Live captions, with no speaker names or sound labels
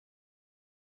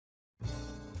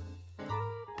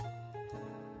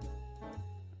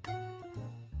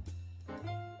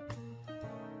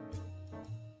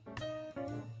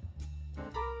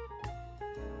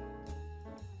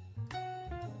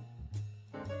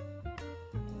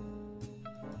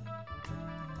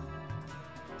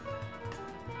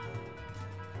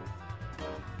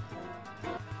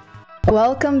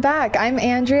Welcome back. I'm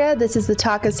Andrea. This is the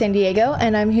Talk of San Diego,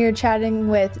 and I'm here chatting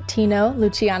with Tino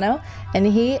Luciano, and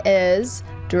he is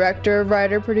director,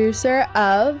 writer, producer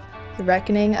of The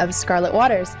Reckoning of Scarlet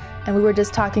Waters. And we were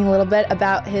just talking a little bit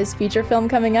about his feature film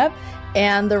coming up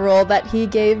and the role that he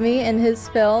gave me in his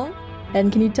film.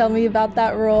 And can you tell me about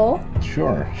that role?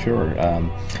 Sure.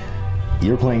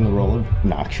 You're playing the role of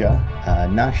Naksha.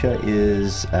 Naksha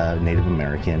is Native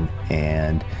American,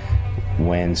 and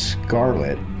when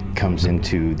Scarlet comes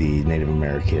into the Native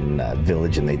American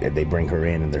village and they bring her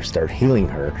in and they start healing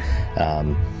her,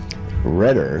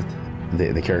 Red Earth,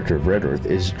 the character of Red Earth,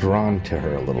 is drawn to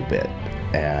her a little bit.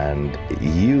 And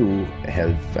you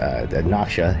have,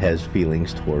 Naksha has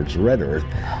feelings towards Red Earth,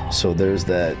 so there's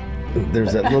that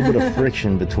little bit of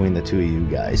friction between the two of you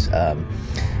guys.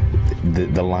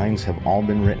 The lines have all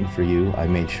been written for you. I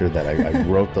made sure that I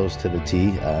wrote those to the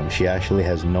T. She actually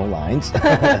has no lines.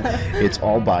 It's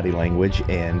all body language,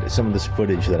 and some of this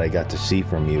footage that I got to see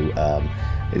from you,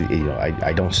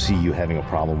 I don't see you having a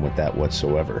problem with that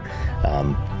whatsoever.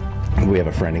 We have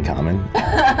a friend in common,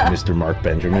 Mr. Mark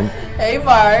Benjamin. Hey,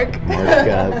 Mark.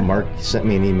 Mark sent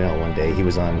me an email one day. He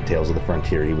was on Tales of the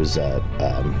Frontier. He was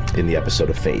in the episode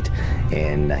of Fate,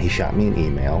 and he shot me an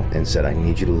email and said, I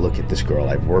need you to look at this girl.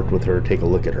 I've worked with her. Take a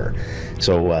look at her.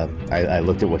 So I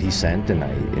looked at what he sent, and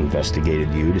I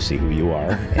investigated you to see who you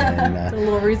are. And a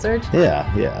little research. Yeah.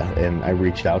 And I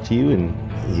reached out to you, and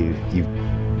you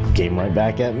came right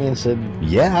back at me and said,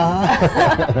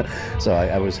 yeah. So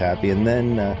I was happy. And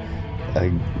then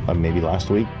maybe last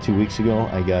week, 2 weeks ago,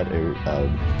 I got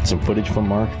some footage from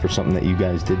Mark for something that you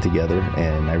guys did together,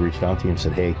 and I reached out to you and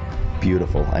said, hey,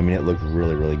 beautiful. I mean, it looked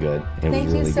really, really good. Thank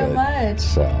you so much.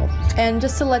 So, and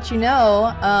just to let you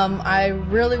know, I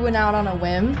really went out on a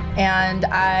whim, and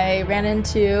I ran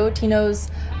into Tino's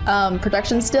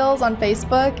production stills on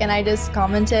Facebook, and I just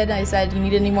commented, I said, you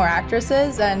need any more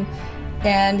actresses? And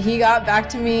he got back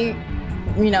to me,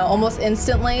 almost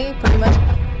instantly, pretty much.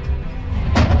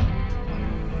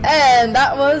 And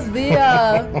that was the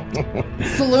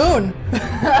saloon.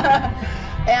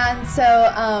 And so,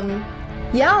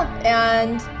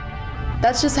 and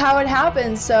that's just how it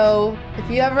happens. So if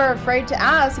you're ever afraid to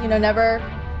ask, never,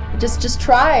 just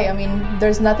try. I mean,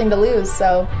 there's nothing to lose.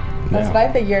 So that's what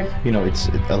I figured. It's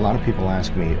a lot of people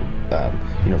ask me,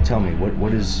 tell me what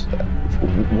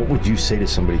would you say to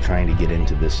somebody trying to get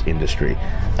into this industry,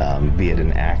 be it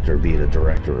an actor, be it a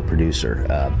director or producer?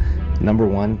 Number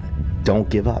one, don't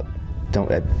give up.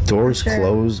 Doors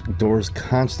close. Doors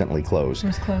constantly close.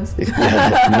 Doors close.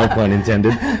 No pun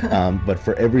intended. But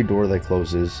for every door that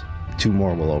closes, two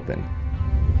more will open.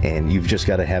 And you've just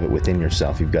got to have it within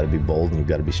yourself. You've got to be bold, and you've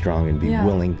got to be strong, and be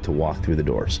willing to walk through the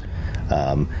doors.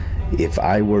 If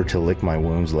I were to lick my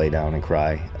wounds, lay down and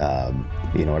cry,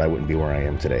 I wouldn't be where I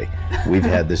am today. We've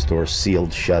had this door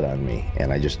sealed shut on me,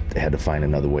 and I just had to find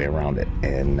another way around it.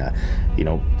 And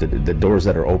the doors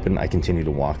that are open, I continue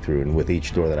to walk through, and with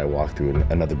each door that I walk through,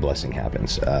 another blessing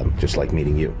happens. Just like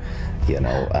meeting you,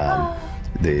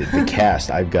 the cast.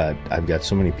 I've got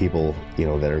so many people,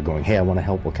 that are going, hey, I want to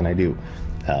help. What can I do?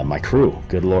 My crew,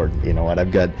 good Lord,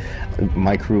 I've got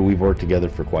my crew. We've worked together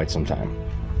for quite some time.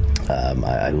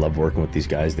 I love working with these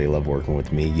guys. They love working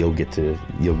with me. You'll get to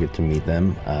meet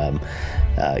them.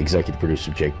 Executive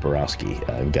producer Jake Borowski.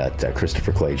 I've got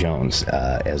Christopher Clay Jones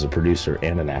as a producer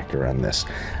and an actor on this.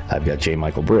 I've got J.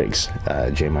 Michael Briggs.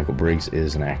 J. Michael Briggs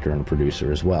is an actor and a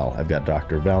producer as well. I've got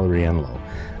Dr. Valerie Enlow,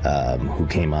 who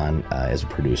came on as a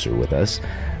producer with us.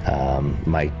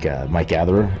 Mike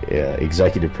Gatherer,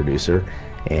 executive producer.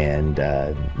 And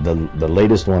the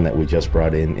latest one that we just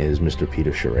brought in is Mr.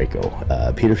 Peter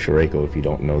Shareko. Peter Shareko, if you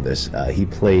don't know this, he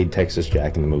played Texas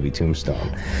Jack in the movie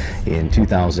Tombstone. In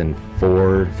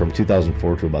 2004, from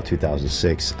 2004 to about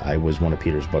 2006, I was one of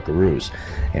Peter's buckaroos.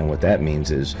 And what that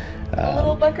means is... a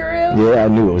little buckaroo? Yeah, I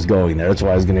knew it was going there. That's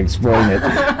why I was going to explain it.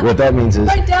 What that means is...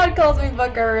 My dad calls me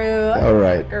buckaroo. All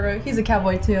right. Buckaroo. He's a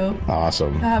cowboy, too.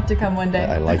 Awesome. I'll have to come one day.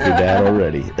 I like your dad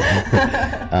already.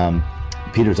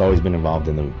 Peter's always been involved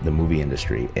in the movie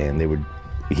industry, and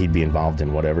he'd be involved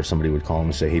in whatever. Somebody would call him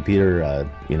and say, hey, Peter,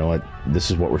 you know what, this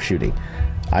is what we're shooting.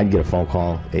 I'd get a phone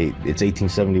call, hey, it's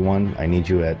 1871, I need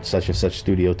you at such and such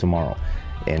studio tomorrow.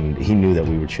 And he knew that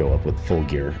we would show up with full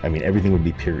gear. I mean, everything would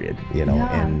be period, Yeah,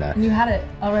 and you had it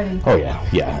already. Oh, yeah.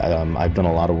 I've done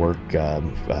a lot of work,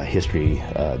 history,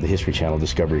 the History Channel,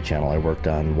 Discovery Channel. I worked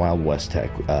on Wild West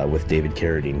Tech with David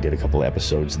Carradine, did a couple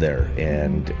episodes there.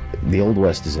 And the Old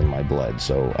West is in my blood.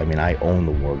 So, I mean, I own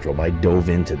the wardrobe. I dove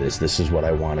into this. This is what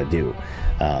I want to do.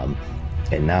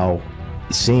 And now,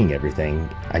 seeing everything,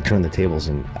 I turn the tables,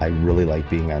 and I really like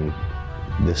being on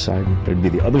this side. It'd be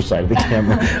the other side of the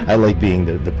camera. I like being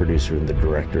the producer and the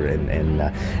director, and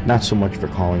not so much for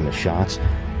calling the shots,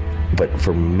 but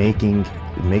for making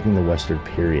the Western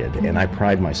period. And I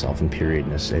pride myself in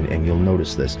periodness, and you'll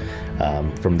notice this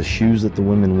from the shoes that the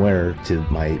women wear to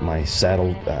my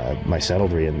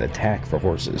saddlery and the tack for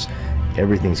horses.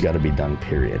 Everything's got to be done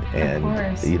period.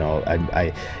 And you know,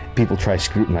 I people try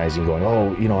scrutinizing, going,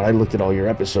 oh, you know, I looked at all your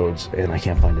episodes and I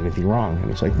can't find anything wrong. And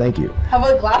it's like, thank you. How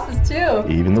about glasses too?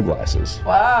 Even the glasses.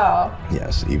 Wow.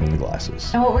 Yes, even the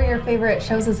glasses. And what were your favorite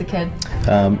shows as a kid?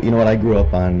 You know what? I grew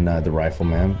up on The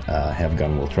Rifleman, Have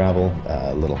Gun Will Travel,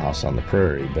 Little House on the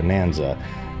Prairie, Bonanza.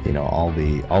 You know, all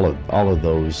of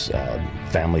those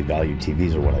family value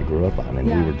TVs are what I grew up on, and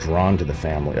we were drawn to the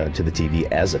family, to the TV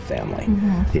as a family.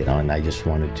 You know, and I just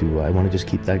wanted to, I want to just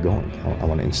keep that going. I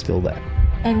want to instill that.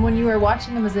 And when you were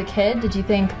watching them as a kid, did you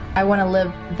think, I want to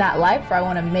live that life, or I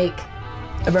want to make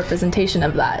a representation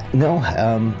of that? No,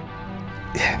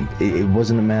 it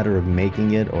wasn't a matter of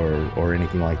making it or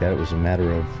anything like that. It was a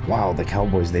matter of, wow, the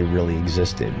cowboys, they really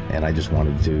existed, and I just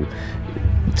wanted to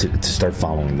start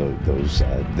following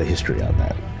the history on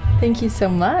that. Thank you so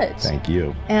much. Thank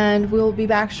you. And we'll be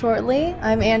back shortly.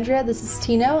 I'm Andrea, this is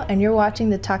Tino, and you're watching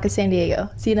the Talk of San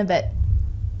Diego. See you in a bit.